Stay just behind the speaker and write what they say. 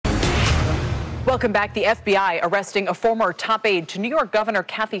Welcome back. The FBI arresting a former top aide to New York Governor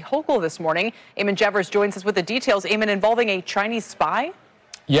Kathy Hochul this morning. Eamon Javers joins us with the details. Eamon, involving a Chinese spy?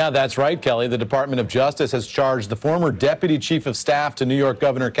 Yeah, that's right, Kelly. The Department of Justice has charged the former deputy chief of staff to New York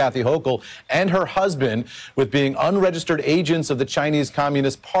Governor Kathy Hochul and her husband with being unregistered agents of the Chinese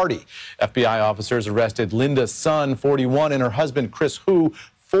Communist Party. FBI officers arrested Linda Sun, 41, and her husband Chris Hu,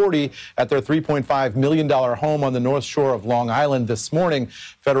 40, at their $3.5 million home on the North Shore of Long Island this morning.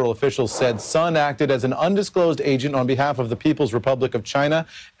 Federal officials said Sun acted as an undisclosed agent on behalf of the People's Republic of China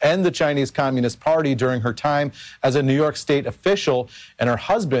and the Chinese Communist Party during her time as a New York State official, and her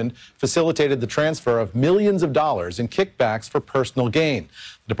husband facilitated the transfer of millions of dollars in kickbacks for personal gain.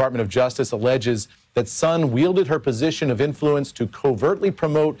 The Department of Justice alleges that Sun wielded her position of influence to covertly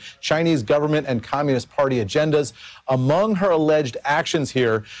promote Chinese government and Communist Party agendas. Among her alleged actions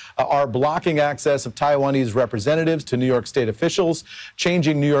here are blocking access of Taiwanese representatives to New York State officials,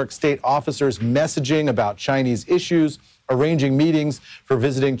 changing New York State officers' messaging about Chinese issues, arranging meetings for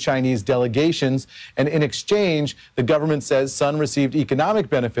visiting Chinese delegations, and in exchange, the government says Sun received economic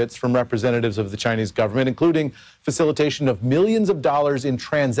benefits from representatives of the Chinese government, including facilitation of millions of dollars in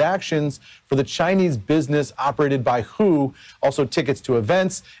transactions for the Chinese business operated by Hu, also tickets to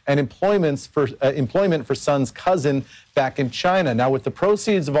events and employment for Sun's cousin back in China. Now, with the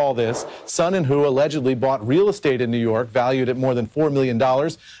proceeds of all this, Sun and Hu allegedly bought real estate in New York valued at more than $4 million,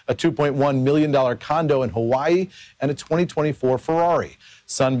 a $2.1 million condo in Hawaii, and a 2024 Ferrari.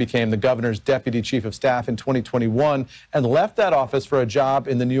 Sun became the governor's deputy chief of staff in 2021 and left that office for a job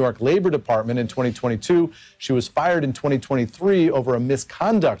in the New York Labor Department in 2022. She was fired in 2023 over a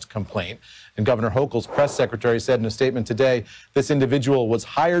misconduct complaint. And Governor Hochul's press secretary said in a statement today, this individual was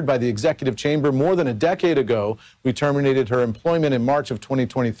hired by the executive chamber more than a decade ago. We terminated her employment in March of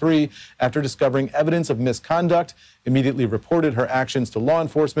 2023 after discovering evidence of misconduct, immediately reported her actions to law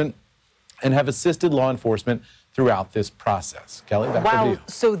enforcement, and have assisted law enforcement throughout this process. Kelly, back to you.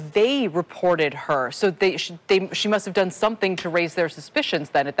 So they reported her. So she must have done something to raise their suspicions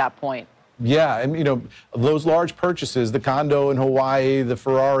then at that point. Yeah, and you know, those large purchases, the condo in Hawaii, the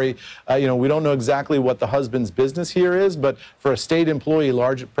Ferrari, you know, we don't know exactly what the husband's business here is, but for a state employee,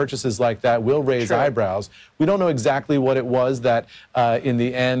 large purchases like that will raise eyebrows. We don't know exactly what it was that, in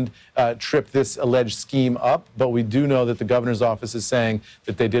the end, tripped this alleged scheme up, but we do know that the governor's office is saying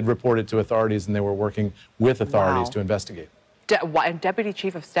that they did report it to authorities and they were working with authorities to investigate. Deputy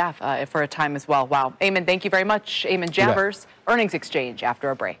Chief of Staff for a time as well. Wow. Eamon, thank you very much. Eamon Javers, Earnings Exchange after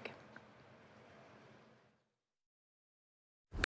a break.